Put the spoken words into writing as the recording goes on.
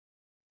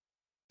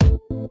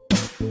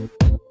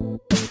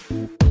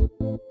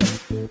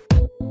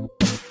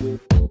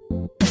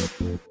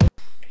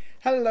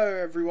Hello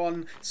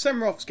everyone,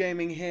 Semroff's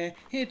Gaming here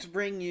to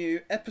bring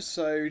you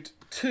episode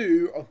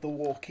 2 of The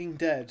Walking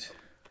Dead.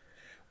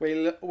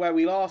 Where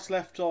we last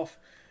left off,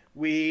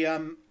 we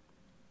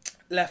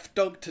left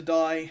Doug to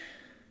die.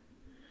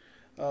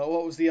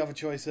 What was the other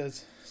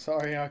choices?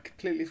 Sorry, I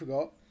completely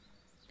forgot.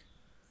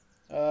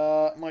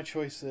 My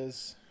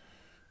choices.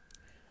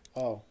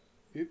 Oh,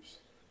 oops.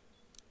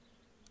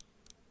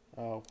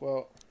 Oh,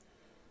 well.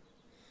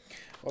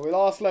 Where we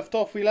last left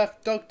off, we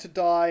left Doug to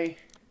die.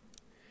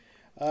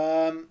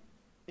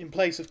 In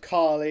place of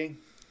Carly.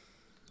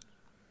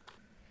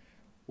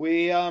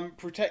 We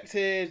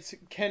protected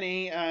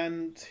Kenny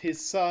and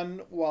his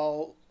son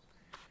while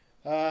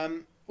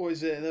what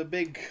is it, the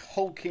big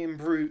hulking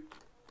brute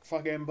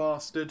fucking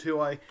bastard who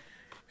I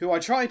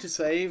tried to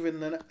save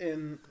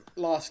in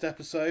last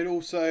episode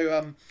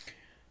also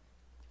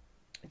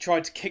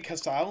tried to kick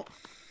us out.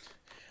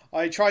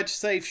 I tried to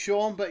save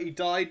Sean, but he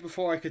died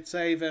before I could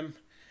save him,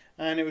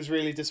 and it was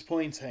really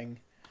disappointing.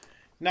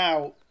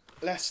 Now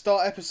let's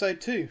start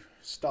episode 2,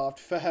 Starved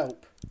for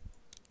Help.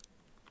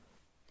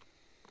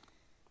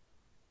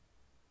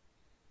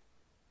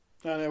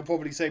 And it'll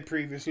probably say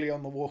previously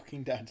on The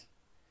Walking Dead.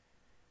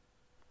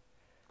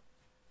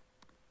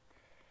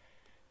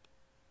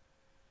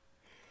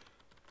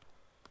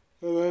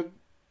 All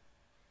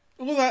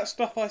that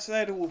stuff I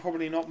said will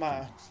probably not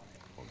matter.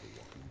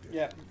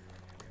 Yeah.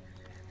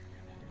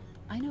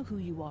 I know who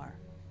you are.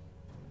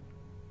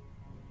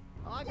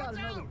 I got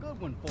another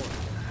good one for you.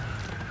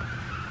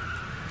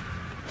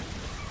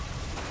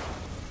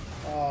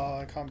 Oh,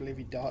 I can't believe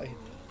he died.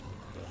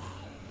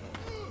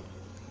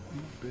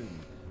 You've been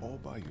all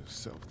by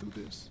yourself through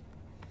this?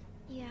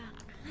 Yeah,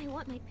 I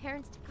want my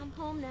parents to come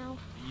home now.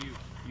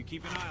 You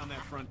keep an eye on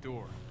that front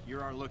door.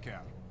 You're our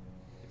lookout.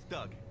 It's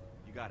Doug.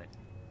 You got it.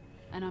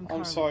 And I'm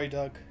Carly. I'm sorry,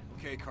 Doug.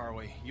 Okay,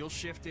 Carly. You'll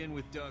shift in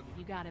with Doug.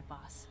 You got it,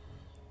 boss.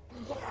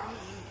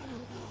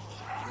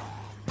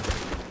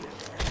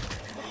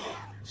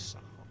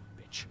 Son of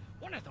a bitch.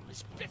 One of them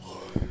is bit.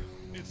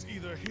 It's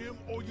either him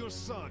or your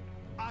son.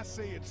 I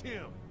say it's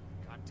him.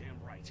 Goddamn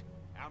right.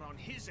 Out on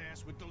his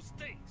ass with those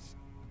things.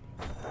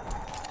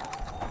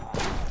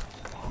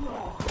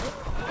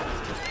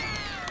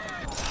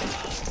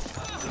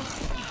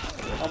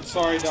 I'm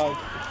sorry, Doug.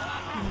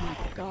 Oh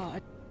my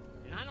god.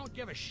 And I don't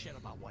give a shit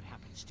about what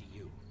happens to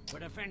you.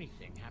 But if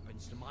anything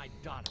happens to my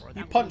daughter or that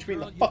You punched me in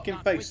the girl you fucking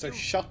got face, with so you,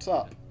 shut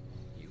up.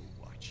 You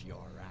watch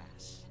your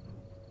ass.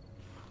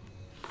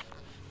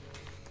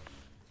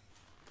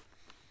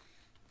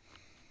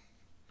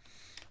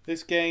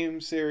 This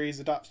game series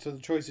adapts to the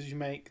choices you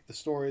make. The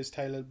story is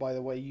tailored by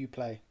the way you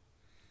play.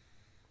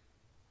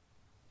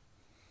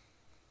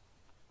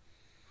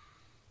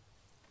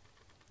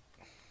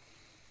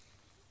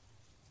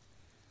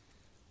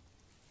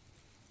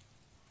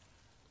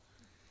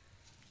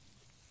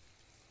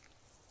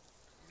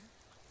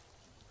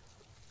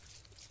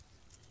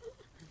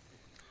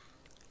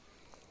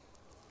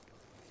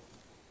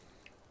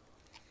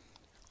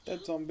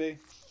 Dead zombie.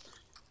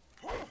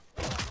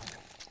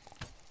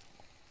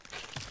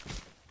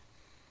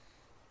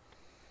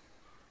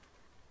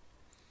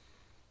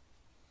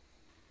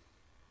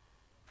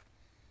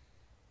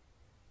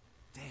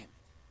 Damn it.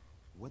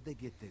 What'd they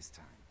get this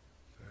time?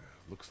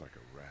 Looks like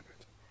a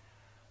rabbit.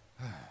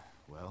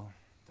 Well,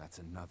 that's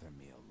another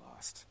meal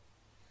lost.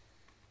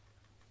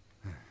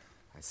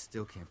 I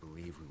still can't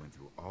believe we went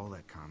through all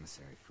that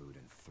commissary food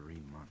in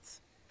 3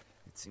 months.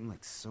 It seemed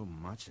like so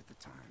much at the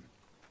time.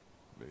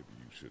 Maybe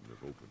you shouldn't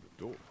have opened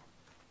the door.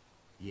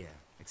 Yeah,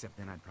 except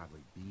then I'd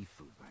probably be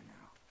food by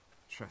now.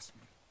 Trust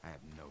me, I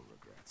have no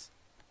regrets.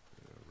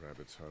 Yeah,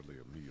 rabbit's hardly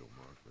a meal,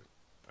 Mark, but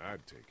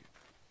I'd take it.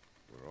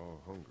 We're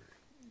all hungry.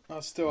 I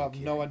still have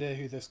Okay. no idea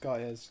who this guy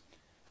is.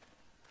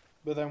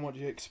 But then what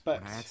do you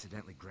expect? When I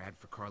accidentally grabbed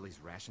for Carly's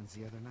rations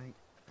the other night,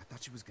 I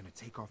thought she was gonna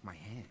take off my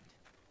hand.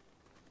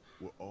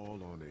 We're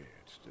all on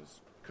edge.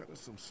 Just cut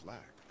us some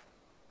slack.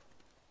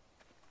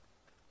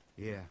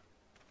 Yeah,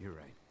 you're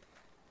right.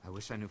 I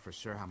wish I knew for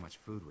sure how much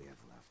food we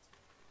have left.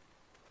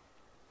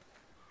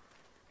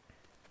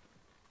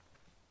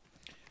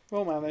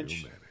 We'll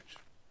manage. We'll manage.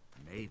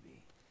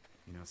 Maybe.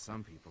 You know,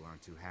 some people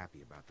aren't too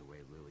happy about the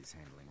way Lily's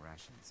handling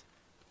rations.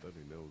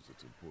 Letty knows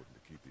it's important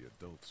to keep the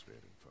adults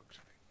fed and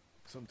functioning.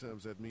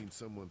 Sometimes that means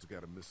someone's got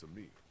to miss a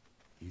meal.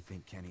 You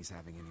think Kenny's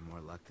having any more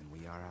luck than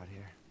we are out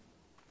here?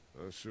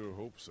 I sure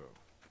hope so.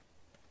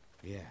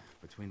 Yeah,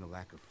 between the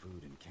lack of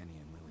food and Kenny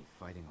and Lily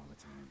fighting all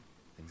the time,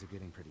 things are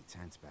getting pretty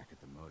tense back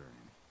at the motor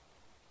inn.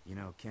 You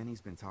know,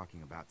 Kenny's been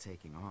talking about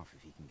taking off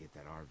if he can get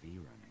that RV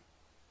running.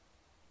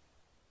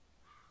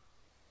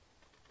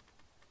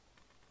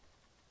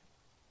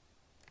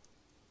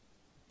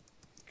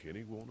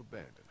 Kenny won't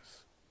abandon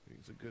us.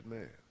 He's a good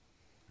man.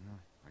 Well,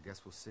 I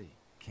guess we'll see.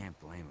 Can't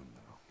blame him,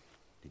 though.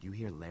 Did you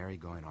hear Larry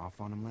going off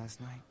on him last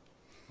night?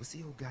 What's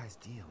the old guy's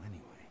deal,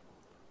 anyway?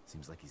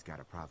 Seems like he's got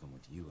a problem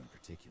with you in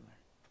particular.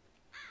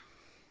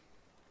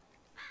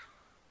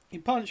 He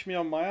punched me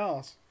on my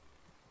ass.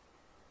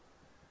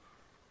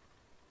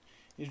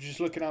 He's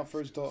just looking out for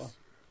his daughter.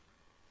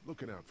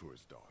 Looking out for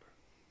his daughter.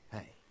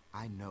 Hey,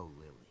 I know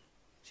Lily.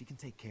 She can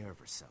take care of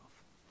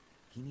herself.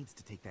 He needs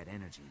to take that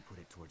energy and put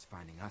it towards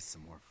finding us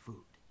some more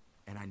food.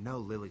 And I know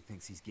Lily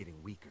thinks he's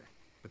getting weaker,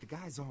 but the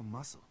guy's all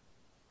muscle.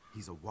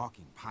 He's a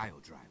walking pile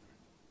driver.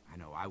 I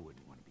know I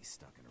wouldn't want to be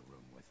stuck in a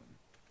room with him.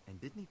 And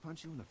didn't he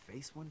punch you in the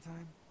face one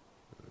time?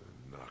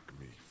 Knock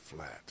me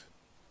flat.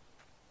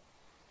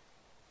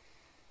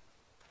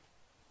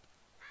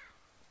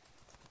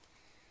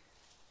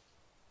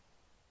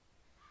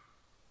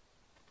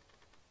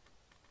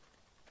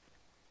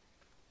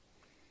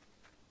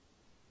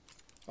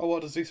 Oh,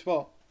 what does he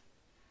spot?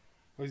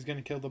 Oh, he's going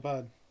to kill the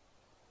bird.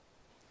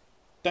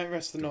 Don't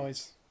rest the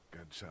noise.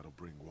 Gunshot'll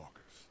bring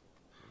walkers.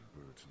 And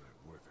birds not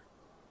worth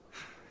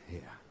it.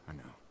 Yeah, I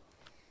know.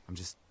 I'm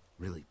just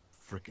really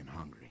frickin'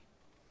 hungry.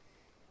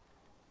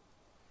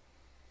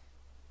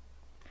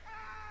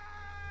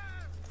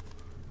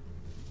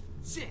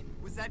 Shit,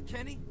 was that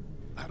Kenny?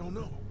 I don't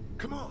know.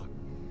 Come on.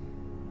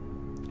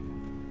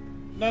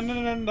 No,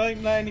 don't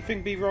let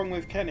anything be wrong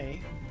with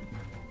Kenny.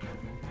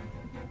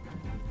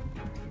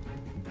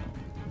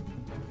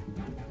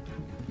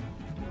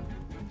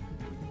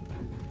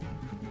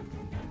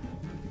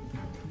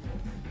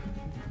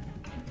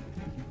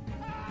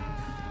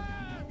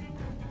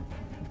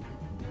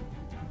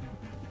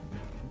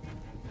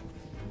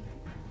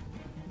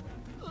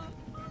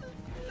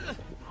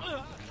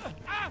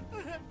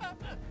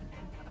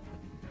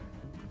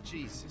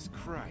 Jesus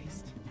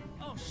Christ.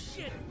 Oh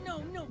shit!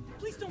 No,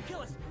 please don't kill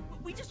us.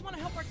 We just want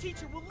to help our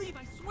teacher. We'll leave,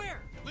 I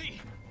swear. Lee,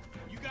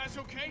 you guys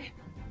okay?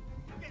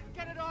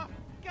 Get it off!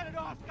 Get it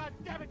off! God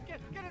damn it!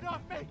 Get it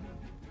off me!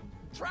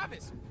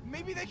 Travis,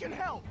 maybe they can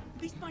help.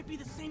 These might be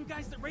the same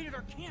guys that raided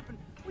our camp, and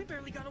we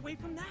barely got away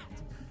from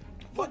that.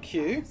 Fuck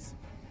you.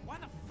 Why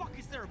the fuck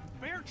is there a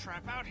bear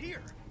trap out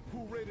here?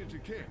 Who raided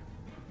your camp?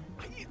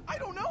 I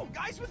don't know.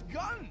 Guys with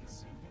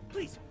guns.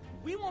 Please,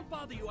 we won't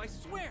bother you, I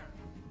swear.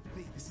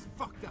 Lee, this is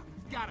fucked up.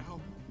 You've gotta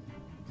help.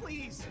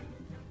 Please,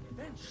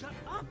 Ben, shut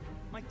up.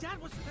 My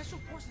dad was special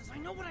forces. I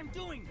know what I'm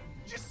doing.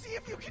 just see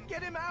if you can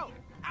get him out.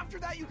 After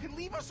that, you can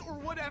leave us or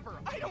whatever.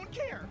 I don't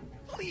care.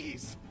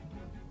 Please.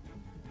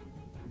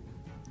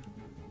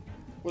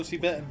 What's he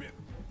betting?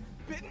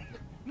 Bitten?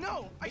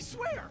 No, I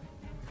swear.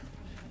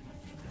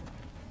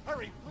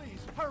 Hurry,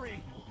 please,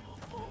 hurry.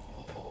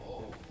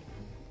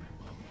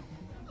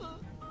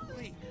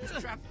 Lee, this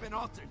trap's been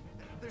altered.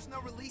 There's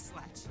no release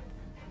latch.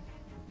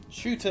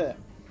 Shoot it.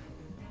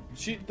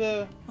 Shoot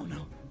the... Oh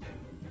no.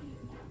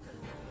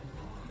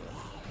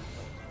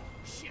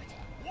 Shit,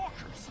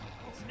 walkers!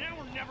 It's now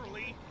or never,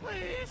 Lee.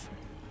 Please,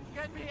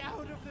 get me out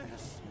of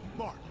this.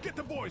 Mark, get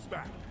the boys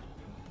back.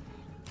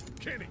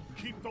 Kenny,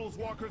 keep those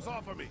walkers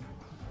off of me.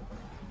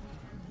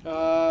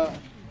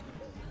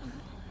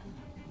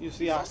 Use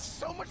the There's axe.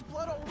 so much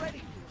blood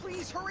already.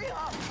 Please hurry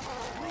up.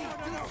 Please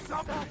do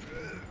something.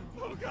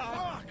 Oh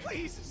God!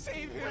 Please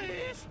save him.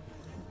 Please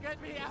get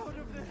me out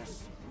of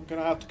this. I'm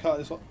gonna have to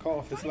cut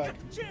off his leg.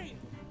 Jane!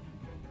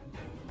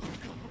 I'm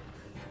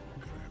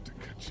gonna have to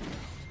cut you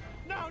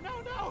out.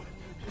 No!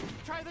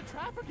 Try the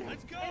trap again.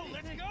 Let's go,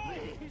 let's Anything, go.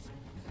 Please.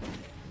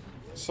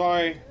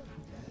 Sorry.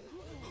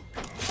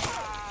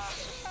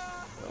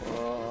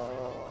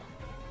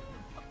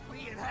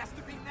 Lee, it has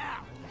to be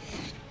now.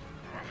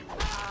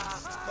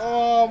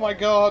 Oh my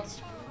god.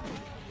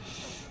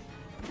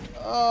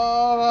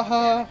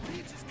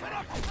 Lee, just cut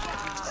up.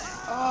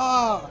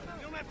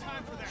 We don't have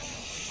time for that. I'm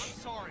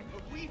sorry,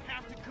 but we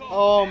have to go.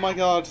 Oh my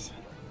god.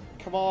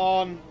 Come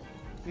on.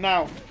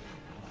 Now.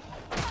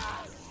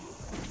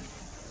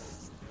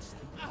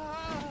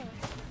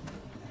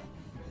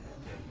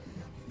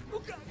 Oh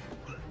God!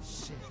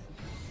 Shit.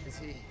 Is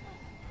he...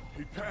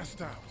 He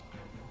passed out.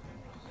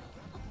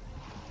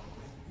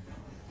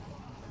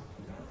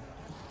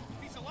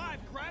 If he's alive,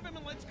 grab him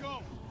and let's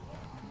go.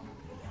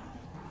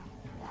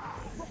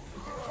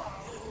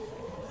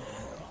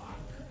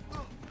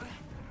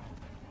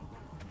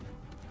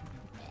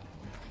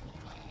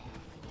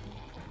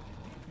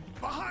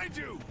 Behind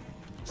you!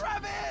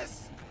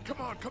 Travis!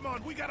 Come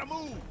on, we gotta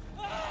move!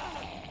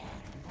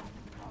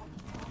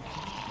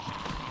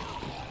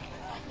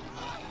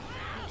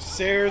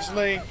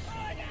 Seriously?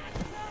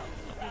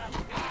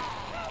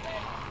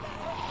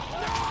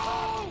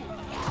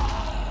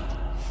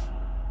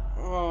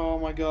 Oh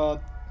my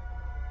god.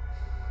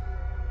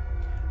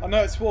 I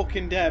know it's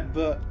Walking Dead,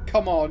 but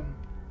come on.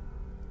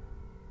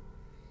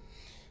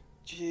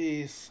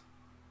 Jeez.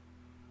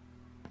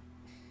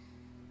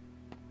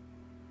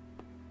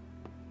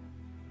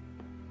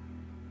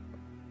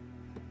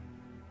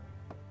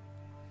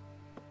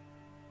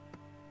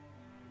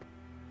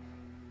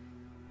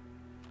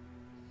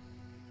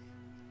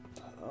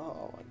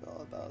 Oh my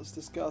god, that was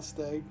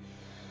disgusting.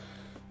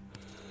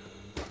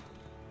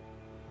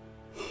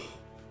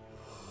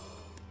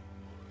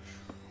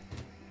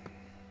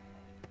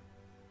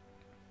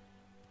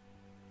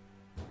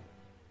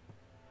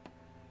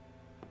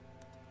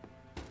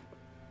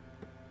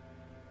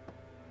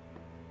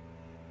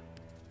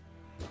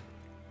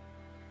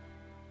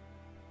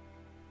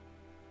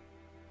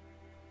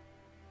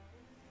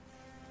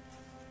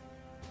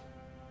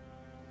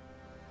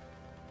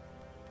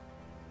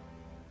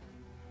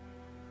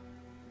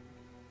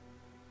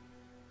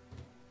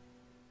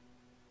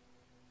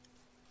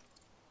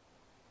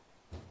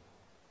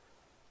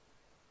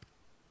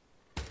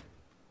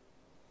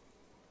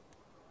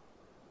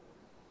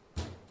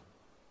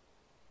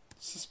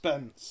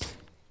 Suspense.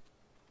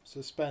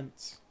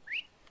 Suspense.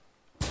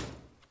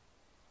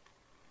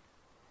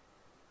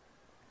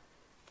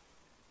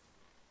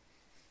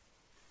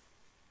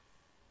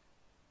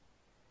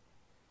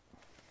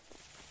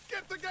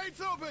 Get the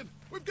gates open!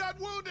 We've got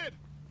wounded!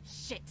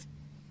 Shit!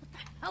 What the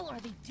hell are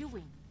they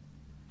doing?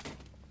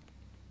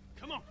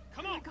 Come on,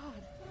 come on! Oh my god.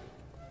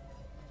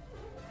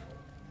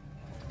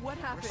 What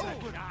happened?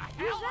 What the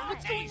hell?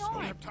 What's going Don't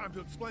on? have time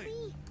to explain.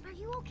 Lee, are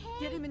you okay?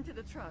 Get him into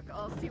the truck.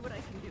 I'll see what I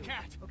can do.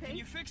 Cat, okay? can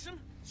you fix him?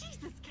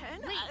 Jesus, Ken.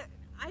 Lee.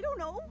 I don't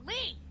know.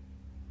 Lee!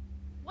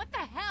 What the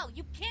hell?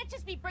 You can't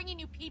just be bringing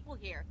new people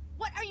here.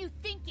 What are you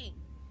thinking?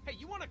 Hey,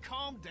 you want to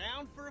calm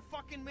down for a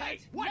fucking minute?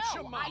 Hey, watch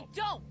no, your mouth. I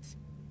don't.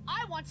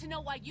 I want to know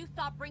why you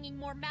thought bringing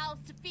more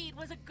mouths to feed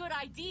was a good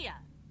idea.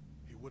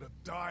 He would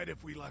have died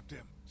if we left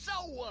him. So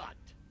what?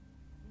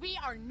 We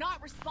are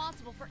not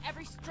responsible for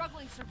every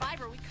struggling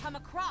survivor we come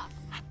across.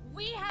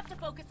 We have to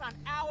focus on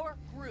our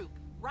group,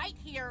 right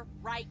here,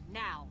 right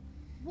now.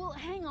 Well,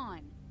 hang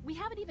on. We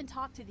haven't even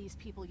talked to these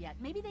people yet.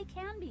 Maybe they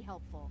can be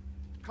helpful.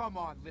 Come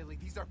on, Lily.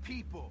 These are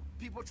people.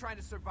 People trying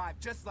to survive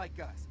just like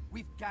us.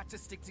 We've got to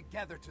stick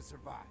together to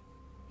survive.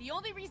 The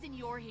only reason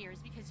you're here is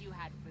because you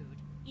had food.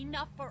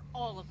 Enough for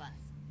all of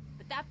us.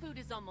 But that food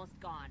is almost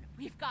gone.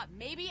 We've got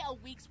maybe a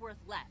week's worth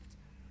left.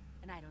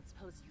 And I don't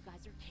suppose you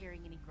guys are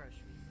carrying any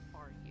groceries,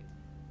 are you?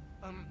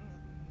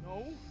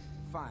 No.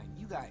 Fine,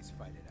 you guys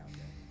fight it out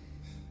there.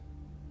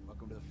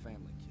 Welcome to the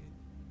family, kid.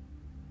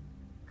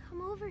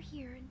 Come over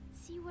here and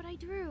see what I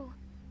drew.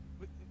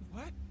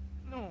 What?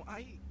 No,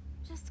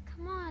 Just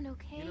come on,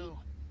 okay? You know,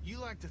 you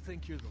like to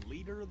think you're the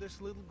leader of this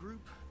little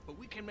group, but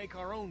we can make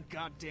our own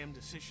goddamn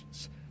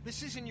decisions.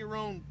 This isn't your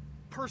own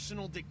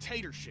personal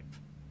dictatorship.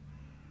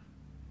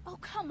 Oh,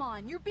 come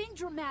on. You're being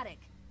dramatic.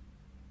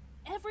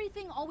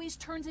 Everything always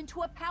turns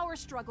into a power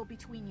struggle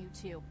between you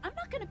two. I'm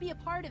not going to be a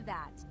part of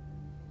that.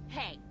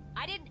 Hey,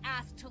 I didn't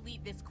ask to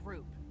lead this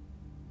group.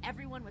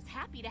 Everyone was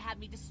happy to have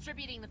me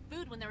distributing the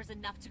food when there was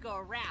enough to go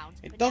around.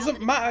 It but now doesn't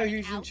that it's matter running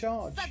who's in out,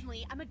 charge.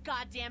 Suddenly, I'm a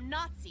goddamn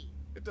Nazi.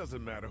 It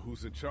doesn't matter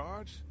who's in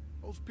charge.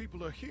 Most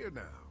people are here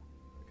now.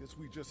 I guess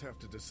we just have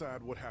to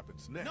decide what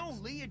happens next. No,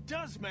 Lee, it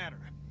does matter.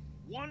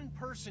 One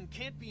person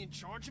can't be in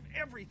charge of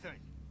everything.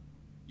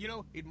 You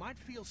know, it might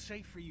feel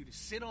safe for you to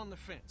sit on the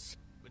fence,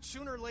 but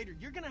sooner or later,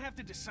 you're gonna have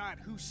to decide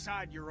whose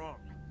side you're on.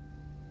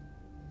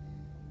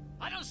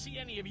 I don't see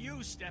any of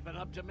you stepping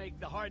up to make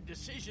the hard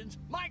decisions.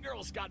 My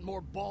girl's got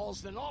more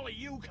balls than all of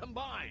you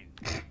combined.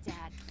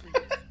 Dad,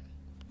 please.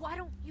 Why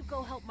don't you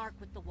go help Mark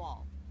with the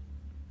wall?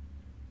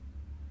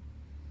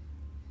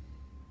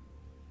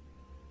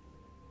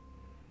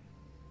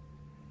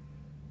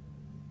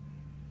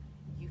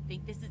 You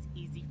think this is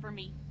easy for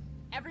me?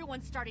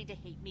 Everyone's starting to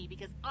hate me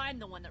because I'm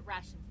the one that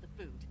rations the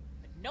food,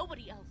 but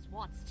nobody else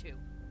wants to.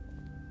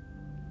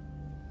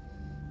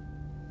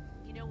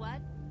 You know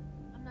what?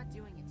 I'm not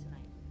doing it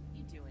tonight.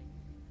 You do it.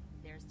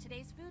 There's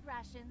today's food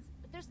rations,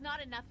 but there's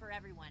not enough for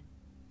everyone.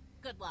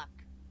 Good luck.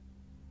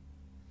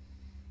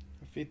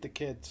 Feed the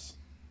kids.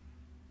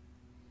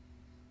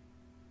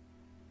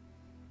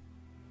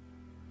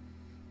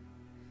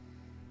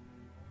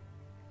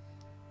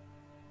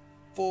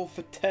 Four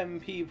for 10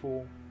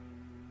 people.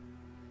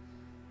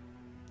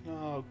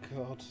 Oh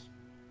god.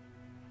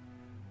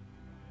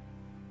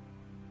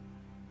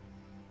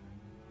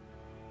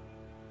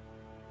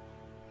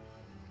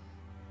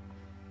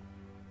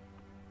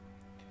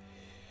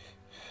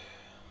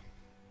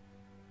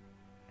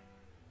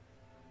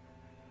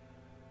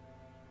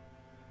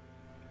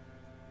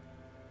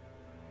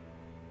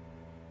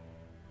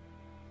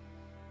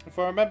 If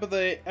I remember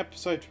the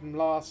episode from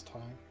last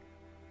time,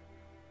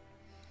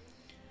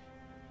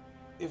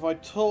 if I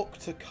talk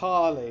to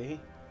Carly,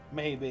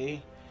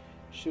 maybe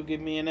she'll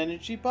give me an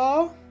energy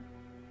bar?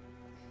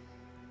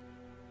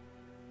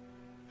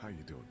 How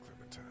you doing,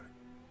 Clementine?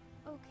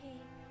 Okay,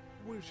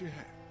 Where's your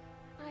hat?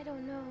 I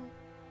don't know.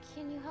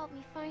 Can you help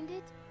me find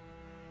it?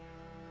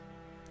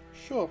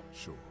 Sure.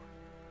 Sure.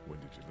 When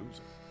did you lose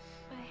it?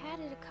 I had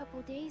it a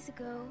couple days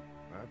ago.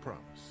 I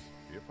promise.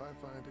 If I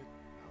find it,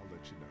 I'll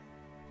let you know.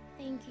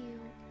 Thank you.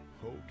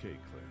 Okay,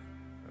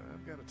 Claire.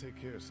 I've got to take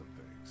care of some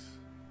things.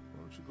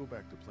 Why don't you go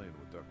back to playing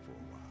with Duck for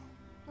a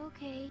while?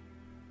 Okay.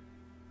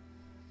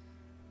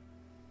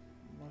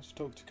 Let's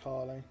talk to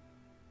Carly.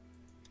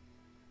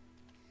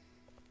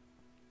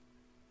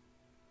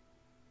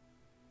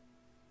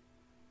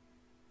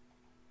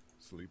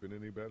 Sleeping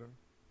any better?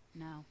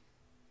 No.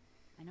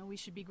 I know we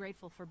should be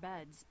grateful for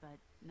beds, but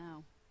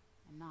no,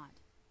 I'm not.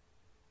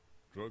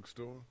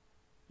 Drugstore?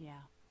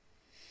 Yeah.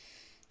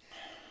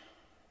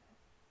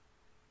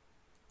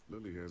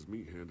 Lily has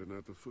me handing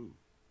out the food.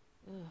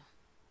 Ugh.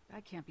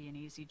 That can't be an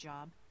easy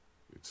job.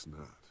 It's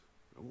not.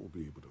 I won't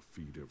be able to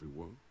feed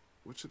everyone.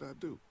 What should I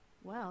do?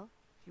 Well,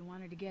 if you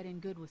wanted to get in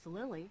good with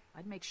Lily,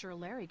 I'd make sure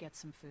Larry gets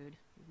some food,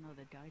 even though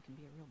that guy can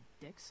be a real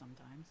dick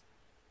sometimes.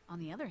 On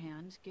the other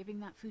hand, giving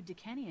that food to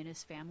Kenny and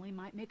his family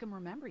might make him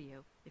remember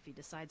you, if he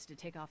decides to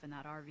take off in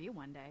that RV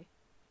one day.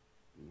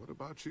 What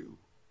about you?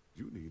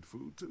 You need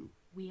food too.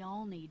 We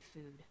all need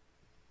food.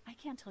 I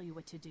can't tell you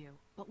what to do,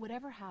 but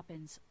whatever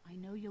happens, I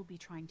know you'll be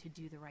trying to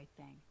do the right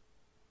thing.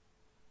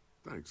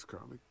 Thanks,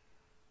 Carly.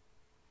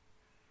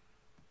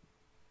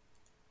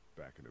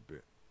 Back in a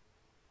bit.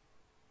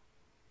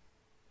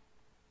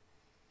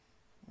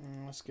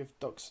 Let's give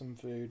Doc some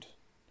food.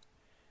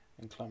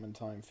 And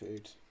Clementine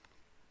food.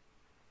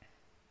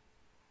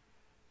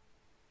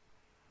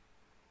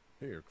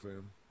 Here,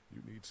 Clem.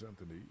 You need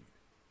something to eat.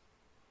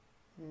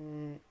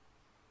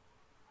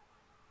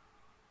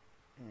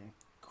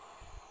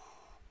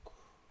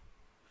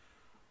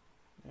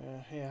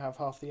 Here, have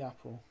half the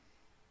apple.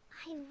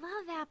 I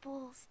love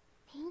apples.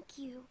 Thank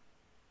you.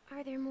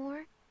 Are there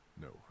more?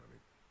 No,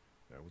 honey.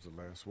 That was the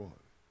last one.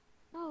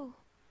 Oh,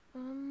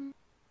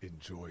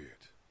 Enjoy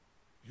it.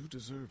 You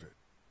deserve it.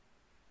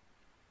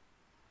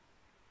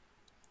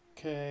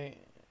 Okay.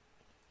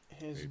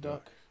 Here's Hey, a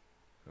duck. Doc,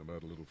 how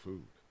about a little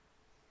food?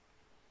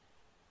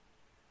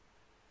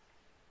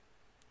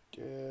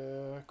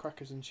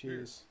 Crackers and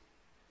cheese.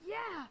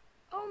 yeah.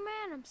 Oh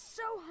man, I'm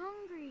so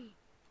hungry.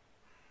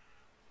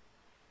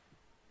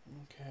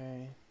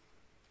 Okay.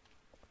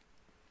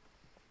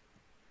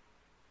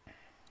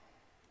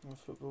 No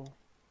football.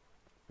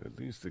 At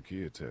least the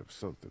kids have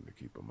something to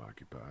keep them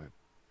occupied.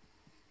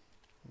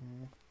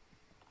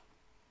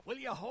 Will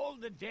you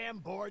hold the damn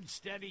board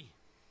steady?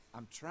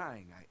 I'm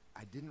trying.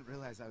 I didn't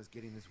realize I was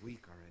getting this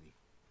weak already.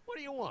 What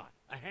do you want?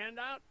 A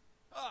handout?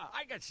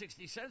 I got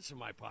 60 cents in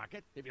my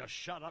pocket, if you'll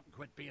shut up and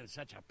quit being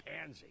such a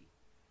pansy.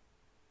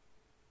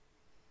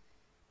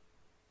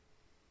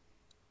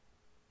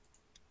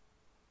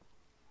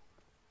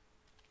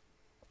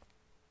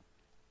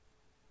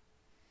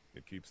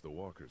 It keeps the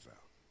walkers out.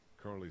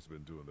 Carly's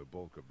been doing the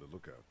bulk of the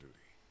lookout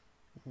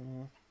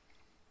duty.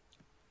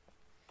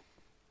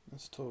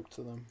 Let's talk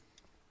to them.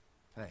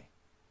 Hey,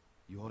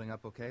 you holding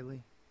up okay,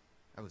 Lee?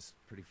 I was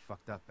pretty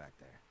fucked up back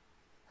there,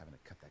 having to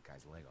cut that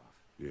guy's leg off.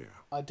 Yeah.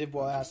 I did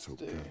what I had just to hope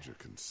do. Gadget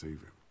can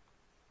save him.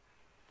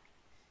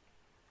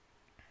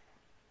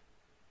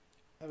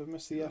 Ever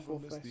miss the You Air ever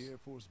Force miss Base? the Air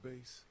Force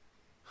Base?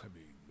 I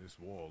mean, this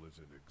wall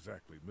isn't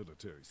exactly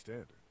military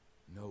standard.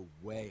 No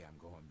way I'm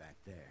going back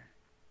there.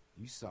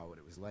 You saw what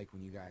it was like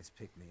when you guys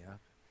picked me up.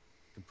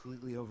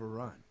 Completely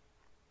overrun.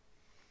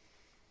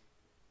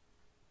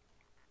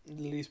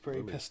 Lily's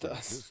pretty Lily's pissed at pretty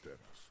us. pissed at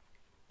us.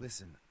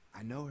 Listen,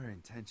 I know her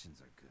intentions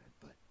are good,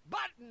 but...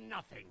 But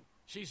nothing.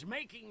 She's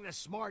making the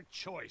smart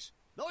choice.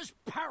 Those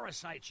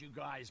parasites you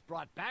guys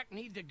brought back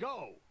need to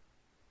go.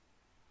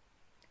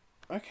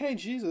 Okay,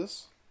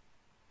 Jesus.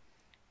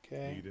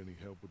 Okay. Need any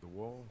help with the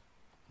wall?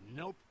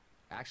 Nope.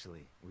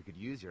 Actually, we could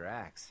use your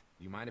axe.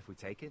 Do you mind if we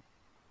take it?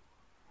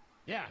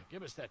 Yeah,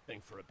 give us that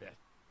thing for a bit.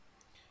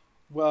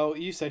 Well,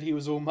 you said he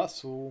was all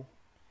muscle,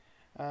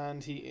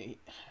 and he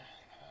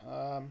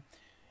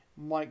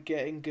might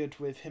get in good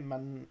with him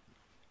and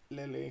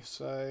Lily.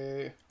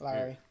 So,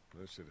 Larry. Here,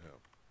 that should help.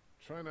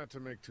 Try not to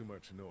make too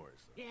much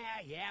noise, though.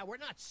 Yeah, we're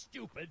not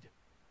stupid.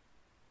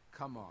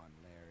 Come on,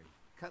 Larry.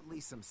 Cut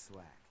Lee some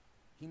slack.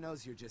 He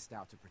knows you're just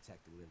out to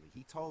protect Lily.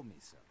 He told me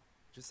so.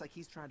 Just like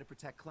he's trying to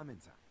protect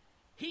Clementine.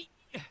 I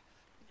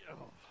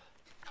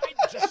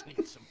just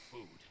need some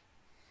food.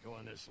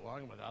 Going this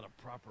long without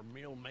a proper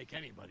meal make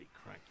anybody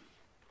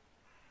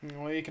cranky.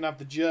 Well, you can have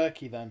the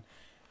jerky then.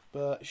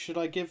 But should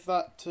I give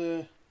that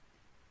to...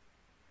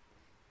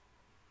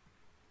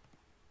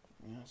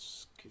 Yeah,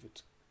 let's give it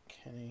to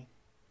Kenny.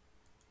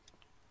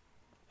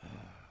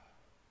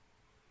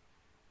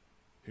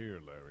 Here,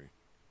 Larry.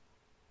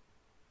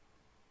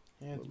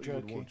 Yeah, the Lily would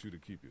jerky. want you to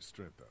keep your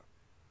strength up.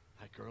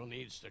 That girl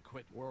needs to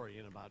quit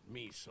worrying about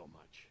me so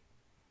much.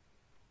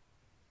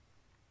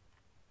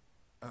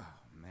 Oh,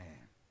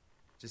 man.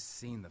 Just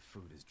seeing the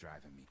food is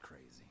driving me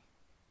crazy.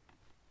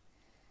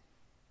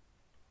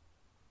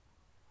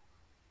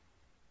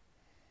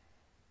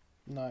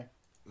 No.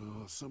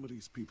 Some of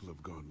these people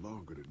have gone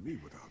longer than me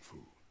without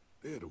food.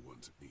 They're the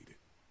ones that need it.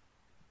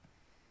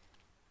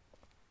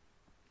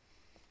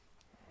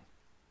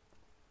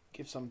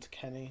 Give some to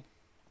Kenny.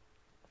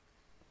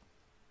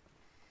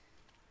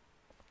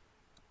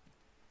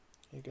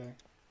 Here you go.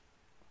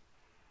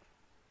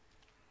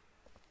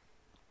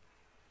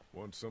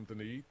 Want something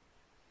to eat?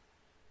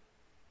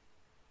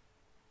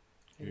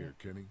 Here,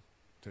 Kenny.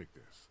 Take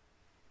this.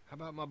 How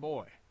about my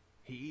boy?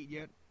 He eat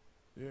yet?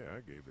 Yeah, I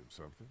gave him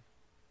something.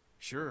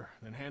 Sure,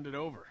 then hand it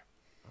over.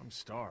 I'm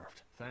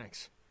starved.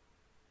 Thanks.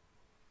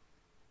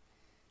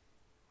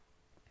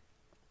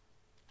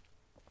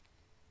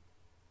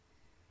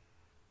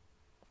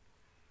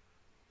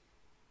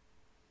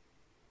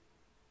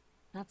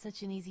 Not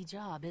such an easy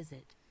job, is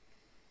it?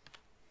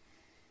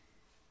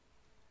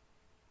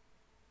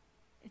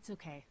 It's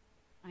okay.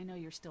 I know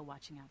you're still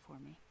watching out for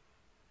me.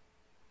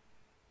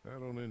 I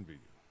don't envy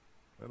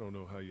you. I don't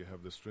know how you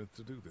have the strength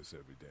to do this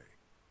every day.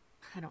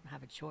 I don't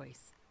have a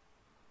choice.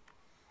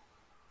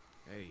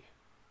 Hey,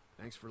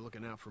 thanks for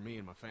looking out for me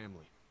and my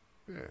family.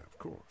 Yeah, of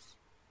course.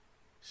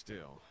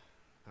 Still,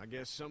 I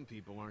guess some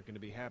people aren't going to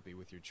be happy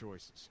with your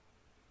choices.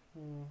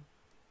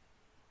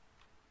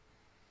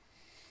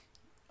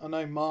 I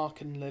know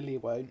Mark and Lily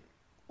won't.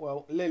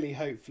 Well, Lily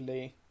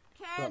hopefully.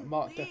 But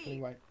Mark definitely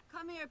won't.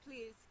 Come here,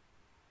 please.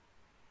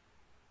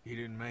 He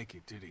didn't make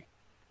it, did he?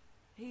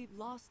 He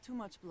lost too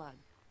much blood.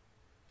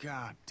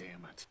 God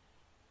damn it.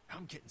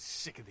 I'm getting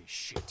sick of this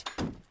shit.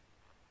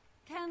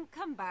 Ken,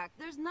 come back.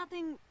 There's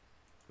nothing...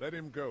 Let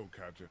him go,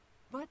 Katja.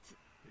 But...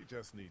 He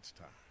just needs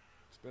time.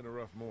 It's been a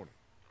rough morning.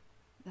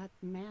 that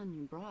man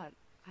you brought,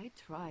 I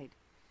tried,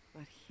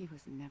 but he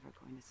was never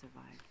going to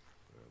survive.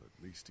 Well,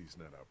 at least he's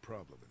not our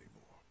problem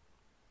anymore.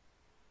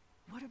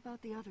 What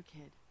about the other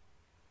kid?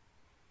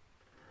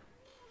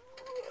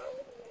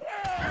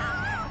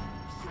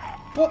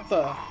 What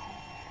the?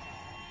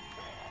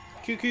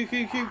 Q Q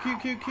Q Q Q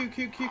Q Q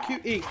Q Q Q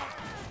E.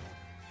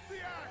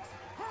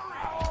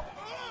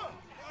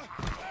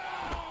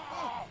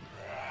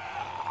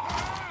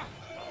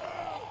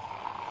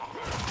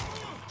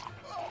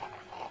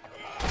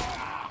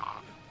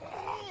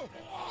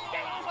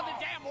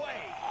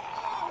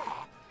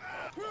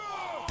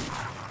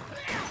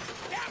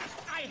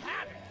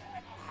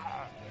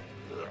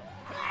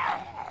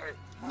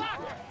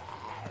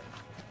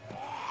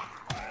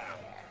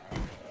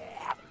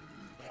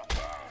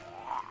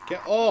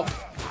 Get off!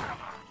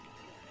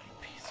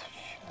 Piece of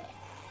shit.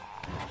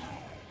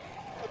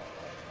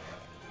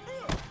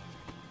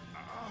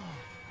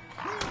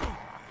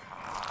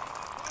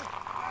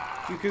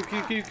 Q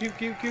Q Q Q Q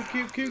Q Q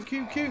Q Q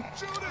Q Q.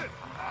 Shoot it!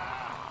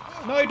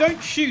 No,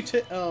 don't shoot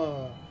it!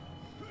 Oh.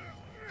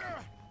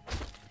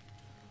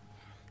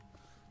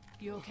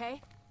 You okay?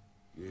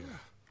 Yeah,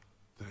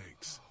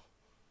 thanks.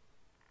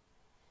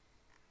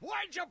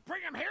 Why'd you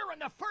bring him here in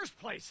the first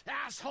place,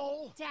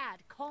 asshole? Dad,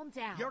 calm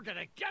down. You're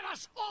gonna get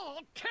us all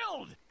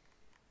killed!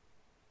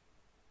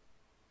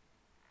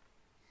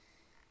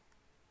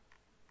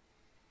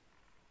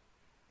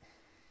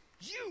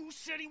 You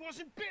said he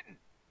wasn't bitten!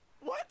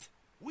 What?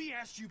 We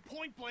asked you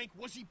point blank,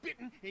 was he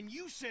bitten, and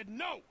you said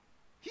no!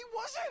 He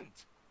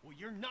wasn't! Well,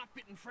 your not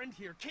bitten friend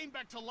here came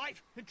back to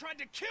life and tried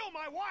to kill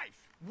my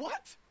wife!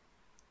 What?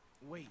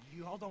 Wait,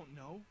 you all don't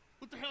know?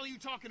 What the hell are you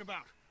talking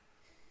about?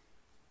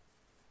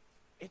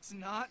 It's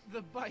not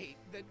the bite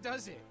that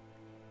does it.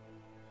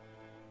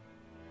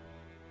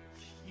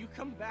 You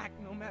come back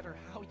no matter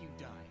how you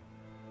die.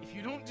 If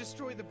you don't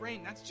destroy the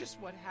brain, that's just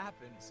what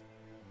happens.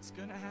 It's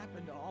gonna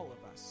happen to all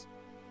of us.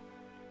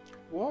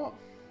 What?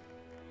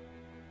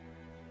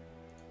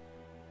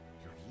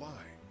 You're lying.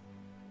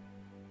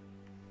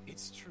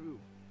 It's true.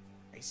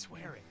 I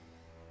swear it.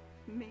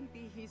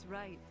 Maybe he's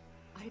right.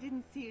 I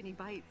didn't see any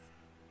bites.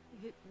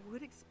 It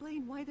would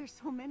explain why there's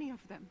so many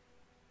of them.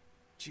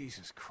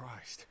 Jesus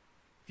Christ.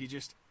 If you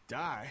just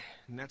die,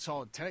 and that's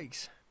all it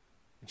takes.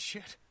 And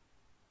shit.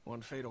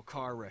 One fatal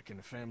car wreck and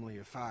a family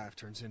of 5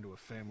 turns into a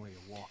family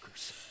of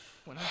walkers.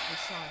 When I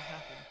first saw it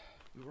happen,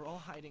 we were all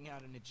hiding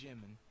out in a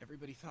gym and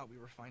everybody thought we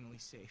were finally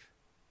safe.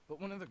 But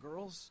one of the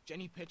girls,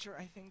 Jenny Pitcher,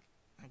 I think,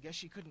 I guess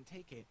she couldn't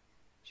take it.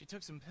 She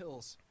took some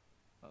pills.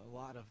 A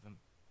lot of them.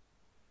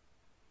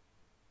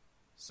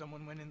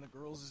 Someone went in the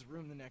girls'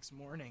 room the next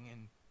morning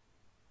and...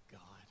 God.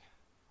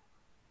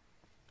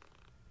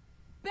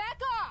 Back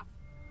off!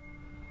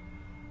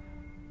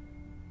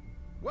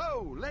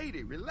 Whoa,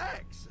 lady,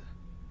 relax.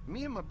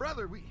 Me and my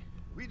brother, we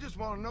just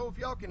want to know if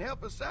y'all can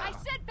help us out. I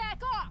said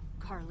back off!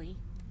 Carly.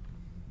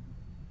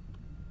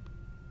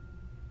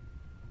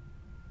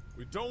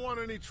 We don't want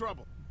any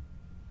trouble.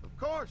 Of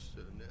course,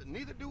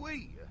 neither do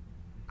we.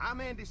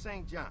 I'm Andy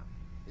St. John.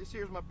 This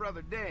here's my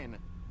brother Dan.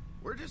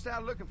 We're just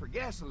out looking for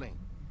gasoline.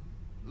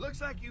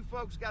 Looks like you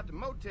folks got the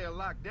motel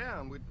locked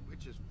down,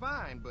 which is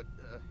fine, but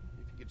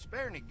if you could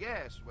spare any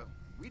gas, well,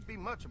 we'd be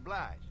much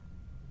obliged.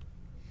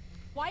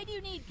 Why do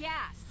you need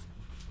gas?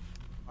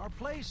 Our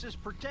place is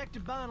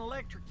protected by an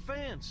electric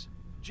fence.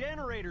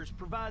 Generators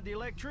provide the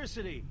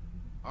electricity.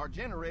 Our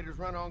generators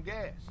run on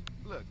gas.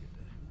 Look,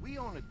 we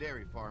own a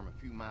dairy farm a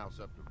few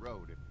miles up the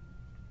road. If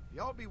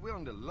y'all be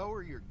willing to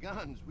lower your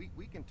guns,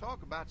 we can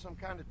talk about some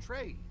kind of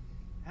trade.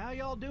 How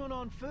y'all doing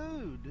on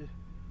food?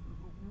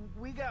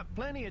 We got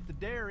plenty at the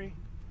dairy.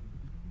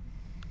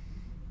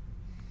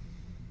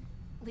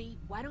 Lee,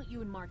 why don't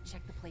you and Mark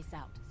check the place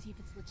out, see if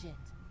it's legit?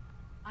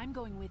 I'm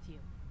going with you.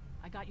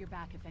 I got your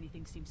back if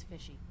anything seems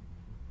fishy.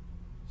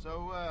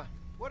 So,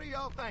 what are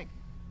y'all thinking?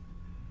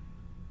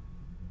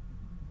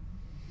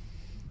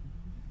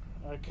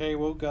 Okay,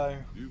 we'll go.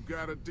 You've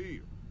got a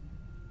deal.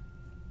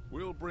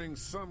 We'll bring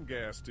some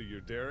gas to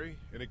your dairy.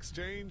 In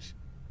exchange,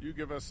 you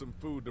give us some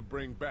food to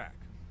bring back.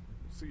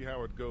 We'll see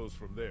how it goes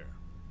from there.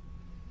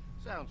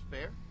 Sounds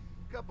fair.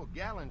 A couple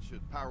gallons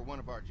should power one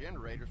of our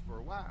generators for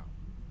a while.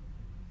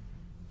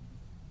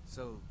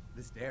 So,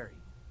 this dairy,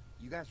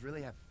 you guys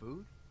really have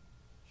food?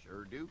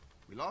 Sure do.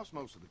 We lost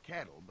most of the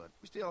cattle, but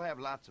we still have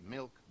lots of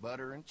milk,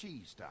 butter, and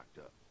cheese stocked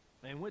up.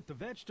 And with the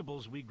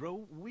vegetables we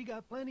grow, we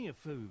got plenty of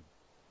food.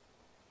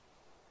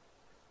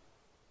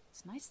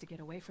 It's nice to get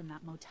away from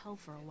that motel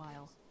for a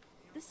while.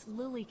 This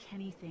Lily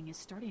Kenny thing is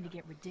starting to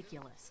get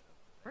ridiculous.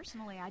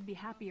 Personally, I'd be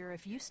happier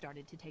if you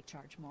started to take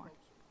charge more.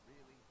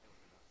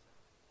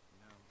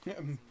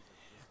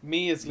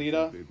 Me as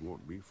leader. They'd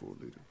want me for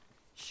a leader.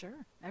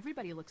 Sure,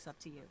 everybody looks up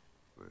to you.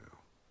 Well,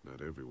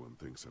 not everyone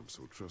thinks I'm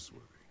so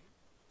trustworthy.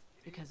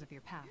 because of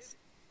your past.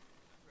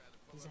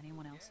 Does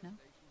anyone else know?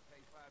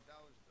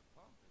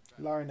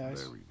 Larry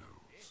knows. Larry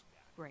knows.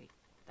 Great.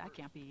 That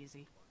can't be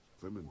easy.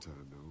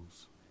 Clementine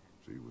knows.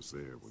 She was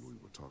there when we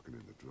were talking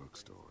in the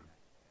drugstore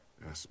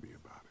and asked me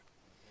about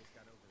it.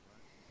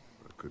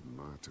 I couldn't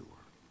lie to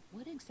her.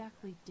 What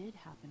exactly did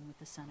happen with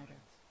the senator?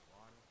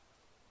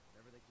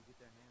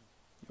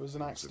 It was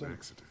an It was an accident.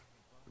 accident.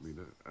 I mean,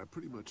 I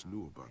pretty much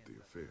knew about the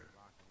affair.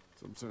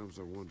 Sometimes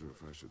I wonder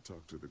if I should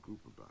talk to the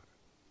group about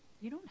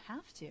it. You don't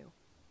have to.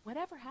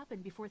 Whatever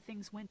happened before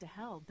things went to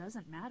hell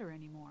doesn't matter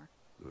anymore.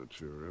 Not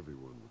sure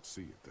everyone would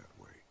see it that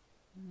way.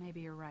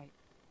 Maybe you're right.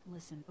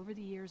 Listen, over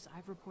the years,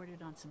 I've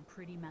reported on some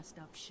pretty messed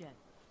up shit.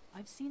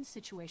 I've seen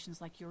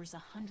situations like yours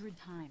 100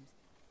 times.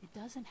 It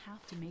doesn't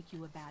have to make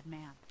you a bad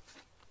man.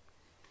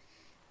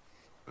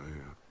 I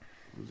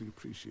really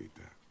appreciate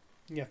that.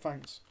 Yeah,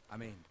 thanks. I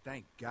mean,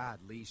 thank God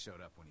Lee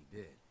showed up when he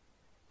did.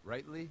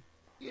 Right, Lee?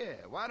 Yeah,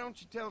 why don't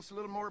you tell us a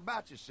little more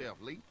about yourself,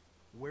 Lee?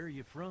 Where are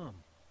you from?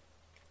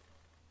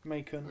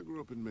 Macon. I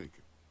grew up in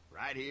Macon.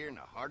 Right here in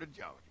the heart of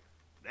Georgia.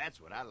 That's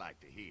what I like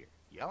to hear.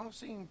 Y'all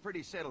seem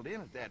pretty settled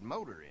in at that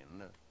motor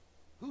inn.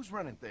 Who's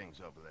running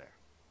things over there?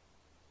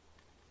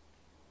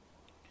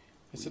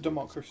 It's a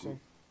democracy.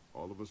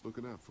 All of us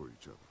looking out for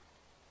each other.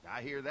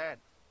 I hear that.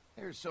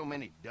 There's so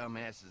many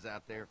dumbasses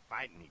out there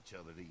fighting each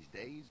other these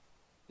days.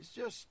 It's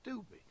just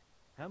stupid.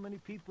 How many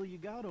people you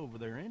got over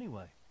there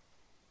anyway?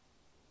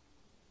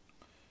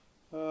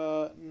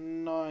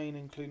 9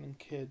 including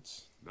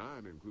kids. 9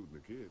 including the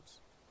kids.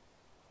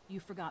 You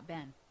forgot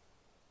Ben.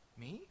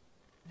 Me?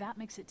 That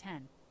makes it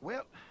 10.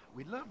 Well,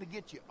 we'd love to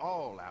get you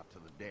all out to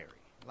the dairy.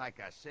 Like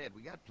I said,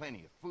 we got plenty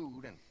of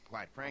food, and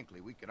quite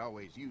frankly, we could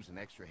always use an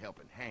extra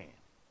helping hand.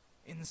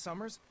 In the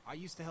summers, I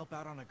used to help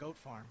out on a goat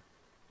farm.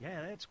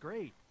 Yeah, that's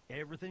great.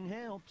 Everything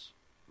helps.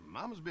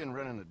 Mama's been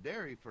running the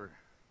dairy for,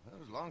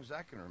 well, as long as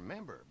I can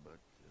remember, but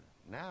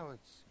now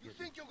it's... You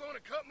think you're gonna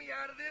cut me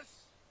out of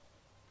this?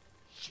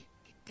 Shit,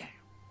 get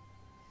down.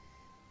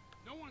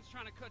 No one's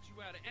trying to cut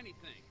you out of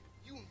anything.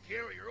 You and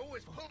Gary are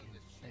always pulling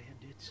this shit.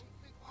 Bandits.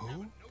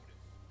 Who?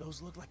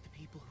 Those look like the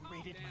people who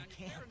raided my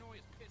camp.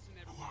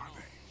 Who are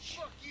they?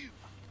 Fuck you.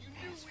 You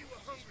knew we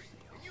were hungry,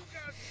 and you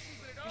guys were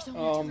keeping it up.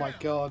 Oh my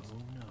god. Oh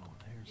no,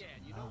 there's Yeah,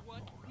 a you know lot what?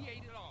 more He of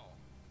ate it all.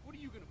 What are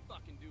you gonna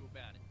fucking do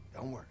about it?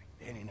 Don't worry,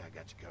 Danny and I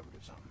got you covered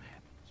if something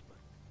happens, but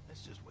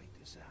let's just wait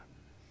this out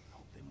and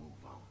hope they move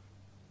on.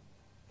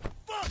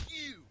 Fuck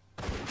you!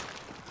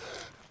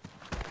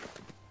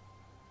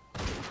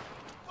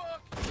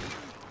 Fuck you!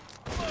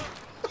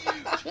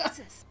 Fuck you!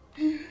 Jesus!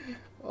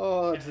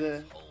 Oh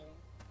dear.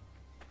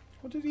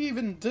 What did he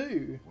even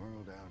do? The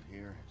world out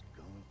here is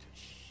going to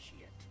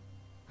shit.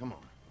 Come on,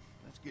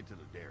 let's get to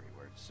the dairy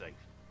where it's safe.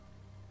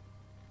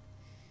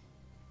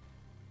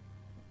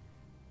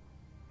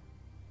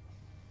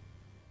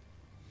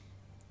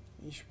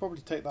 You should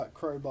probably take that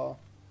crowbar.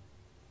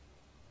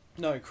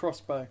 No,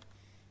 crossbow.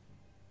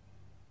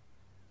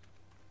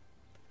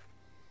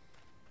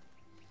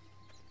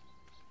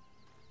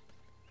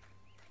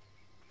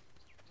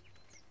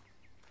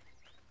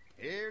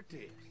 Here it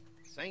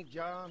is. St.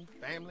 John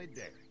Family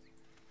Dairy.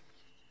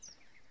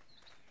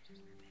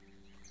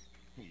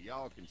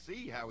 Y'all can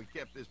see how we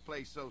kept this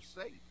place so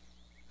safe.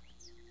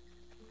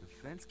 The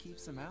fence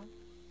keeps them out?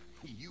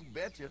 You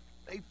betcha.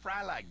 They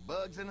fry like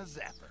bugs in a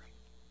zapper.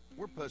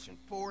 We're pushing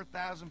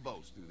 4,000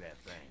 volts through that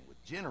thing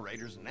with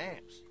generators and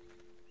amps.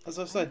 As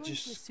I I'm said, going to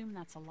just assume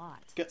that's a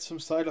lot. get some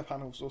solar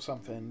panels or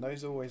something.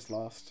 Those always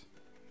last.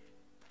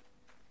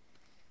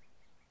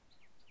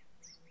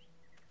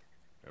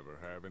 Ever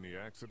have any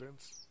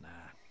accidents? Nah.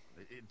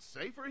 It's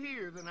safer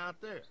here than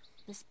out there.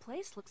 This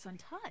place looks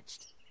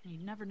untouched.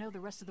 You'd never know the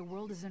rest of the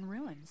world is in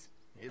ruins.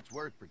 It's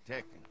worth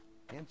protecting.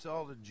 Hence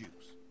all the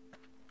juice.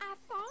 I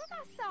thought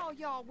I saw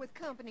y'all with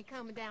company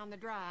coming down the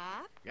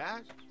drive.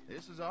 Guys,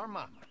 this is our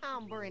mama.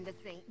 I'm Brenda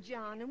St.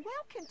 John, and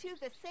welcome to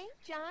the St.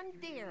 John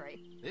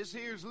Dairy. This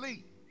here's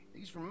Lee.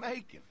 He's from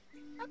Macon.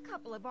 A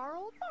couple of our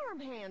old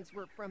farmhands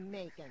were from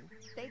Macon.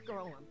 They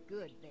grow 'em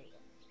good there.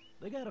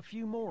 They got a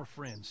few more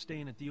friends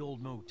staying at the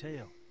old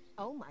motel.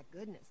 Oh my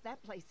goodness,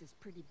 that place is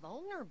pretty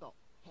vulnerable.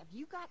 Have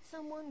you got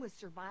someone with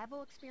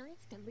survival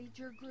experience to lead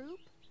your group?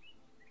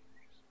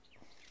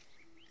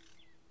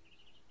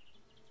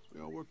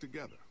 We all work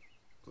together.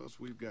 Plus,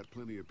 we've got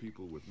plenty of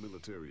people with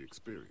military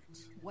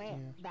experience. Well,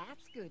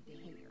 that's good to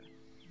hear.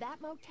 That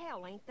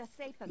motel ain't the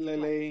safest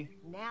Lily. place.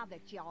 Now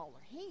that y'all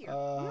are here,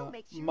 Uh, we'll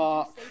make sure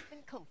Mark. you're safe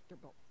and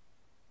comfortable.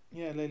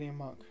 Yeah, Lily and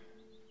Mark.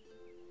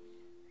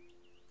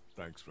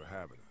 Thanks for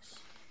having us.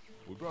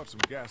 We brought some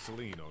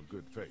gasoline on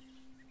good faith.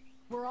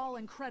 We're all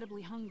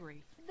incredibly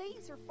hungry.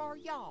 These are for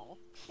y'all.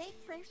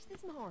 Baked fresh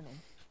this morning.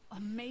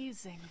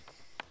 Amazing.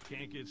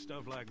 Can't get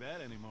stuff like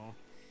that anymore.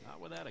 Not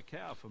without a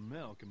cow for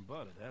milk and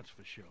butter, that's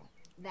for sure.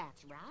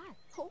 That's right.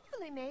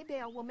 Hopefully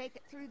Maybelle will make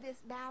it through this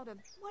bout of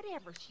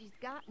whatever she's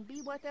got and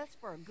be with us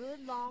for a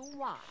good long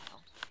while.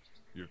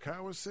 Your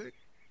cow is sick?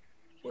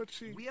 What's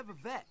she? We have a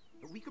vet,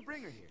 but we could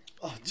bring her here.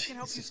 Oh, We can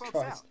help you Jesus folks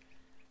Christ.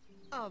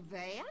 out. A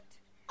vet?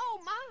 Oh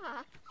my!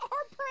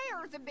 Our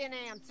prayers have been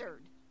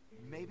answered.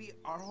 Maybe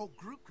our whole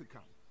group could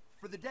come.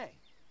 For the day.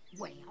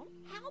 Well,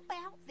 how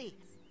about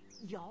this?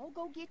 Y'all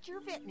go get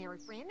your veterinary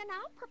friend and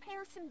I'll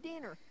prepare some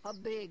dinner. A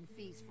big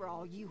feast for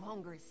all you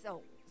hungry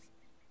souls.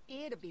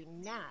 It'd be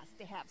nice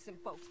to have some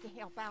folks to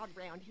help out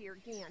around here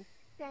again.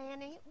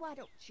 Danny, why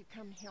don't you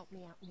come help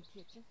me out in the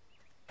kitchen?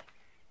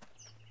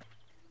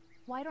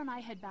 Why don't I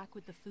head back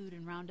with the food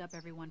and round up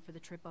everyone for the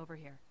trip over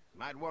here?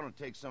 Might want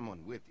to take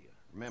someone with you.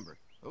 Remember,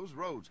 those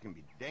roads can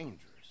be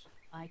dangerous.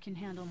 I can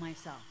handle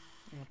myself.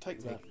 I'll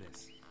take that.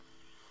 This.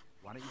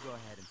 Why don't you go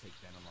ahead and take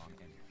Ben along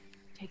anyway?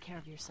 Take care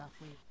of yourself,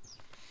 Lee.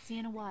 See you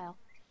in a while.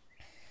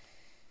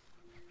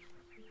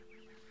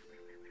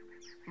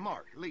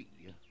 Mark, Lee,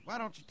 why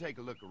don't you take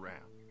a look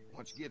around?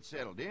 Once you get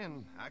settled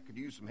in, I could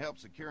use some help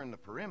securing the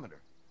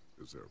perimeter.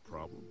 Is there a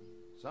problem?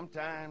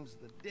 Sometimes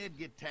the dead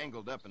get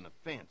tangled up in the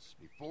fence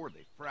before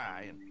they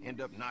fry and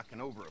end up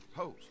knocking over a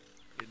post.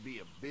 It'd be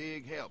a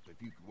big help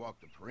if you could walk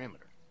the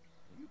perimeter.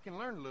 You can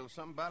learn a little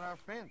something about our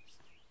fence.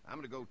 I'm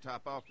gonna go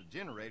top off the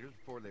generators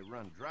before they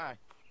run dry.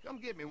 Come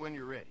get me when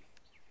you're ready.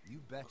 You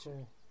betcha.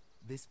 Cool.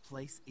 This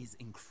place is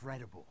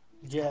incredible.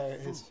 Yeah,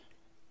 it is.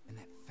 And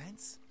that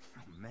fence?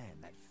 Oh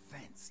man, that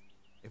fence.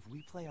 If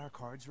we play our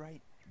cards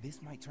right,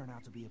 this might turn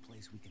out to be a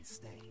place we can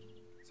stay.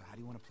 So how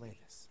do you want to play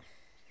this?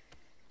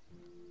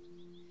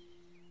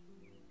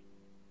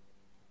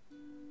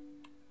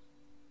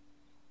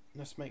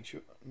 Let's make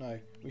sure... No,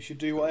 we should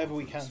do whatever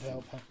we can to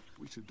help her.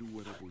 We should do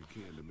whatever we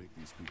can to make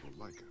these people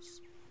like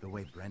us. The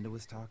way Brenda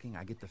was talking,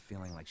 I get the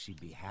feeling like she'd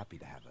be happy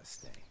to have us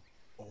stay.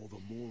 All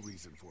the more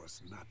reason for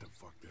us not to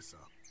fuck this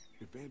up.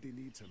 If Andy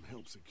needs some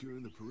help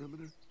securing the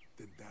perimeter,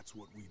 then that's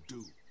what we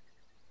do.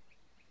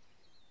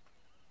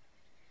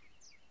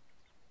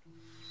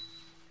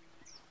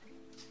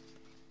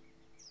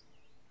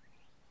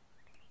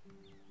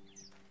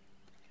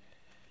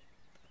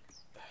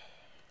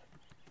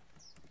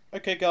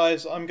 Okay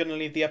guys, I'm going to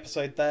leave the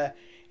episode there.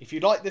 If you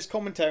like this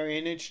commentary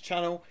in each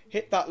channel,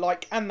 hit that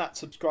like and that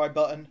subscribe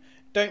button.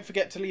 Don't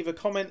forget to leave a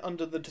comment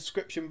under the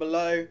description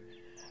below.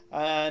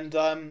 And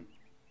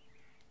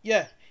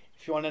yeah,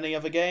 if you want any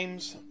other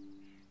games,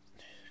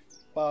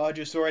 well, I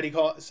just already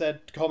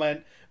said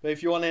comment, but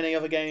if you want any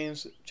other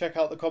games, check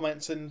out the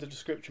comments in the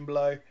description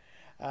below.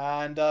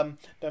 And don't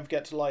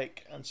forget to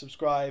like and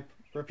subscribe,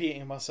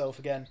 repeating myself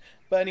again.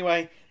 But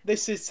anyway,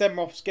 this is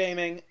Semrops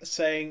Gaming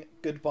saying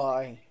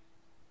goodbye.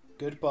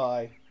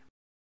 Goodbye.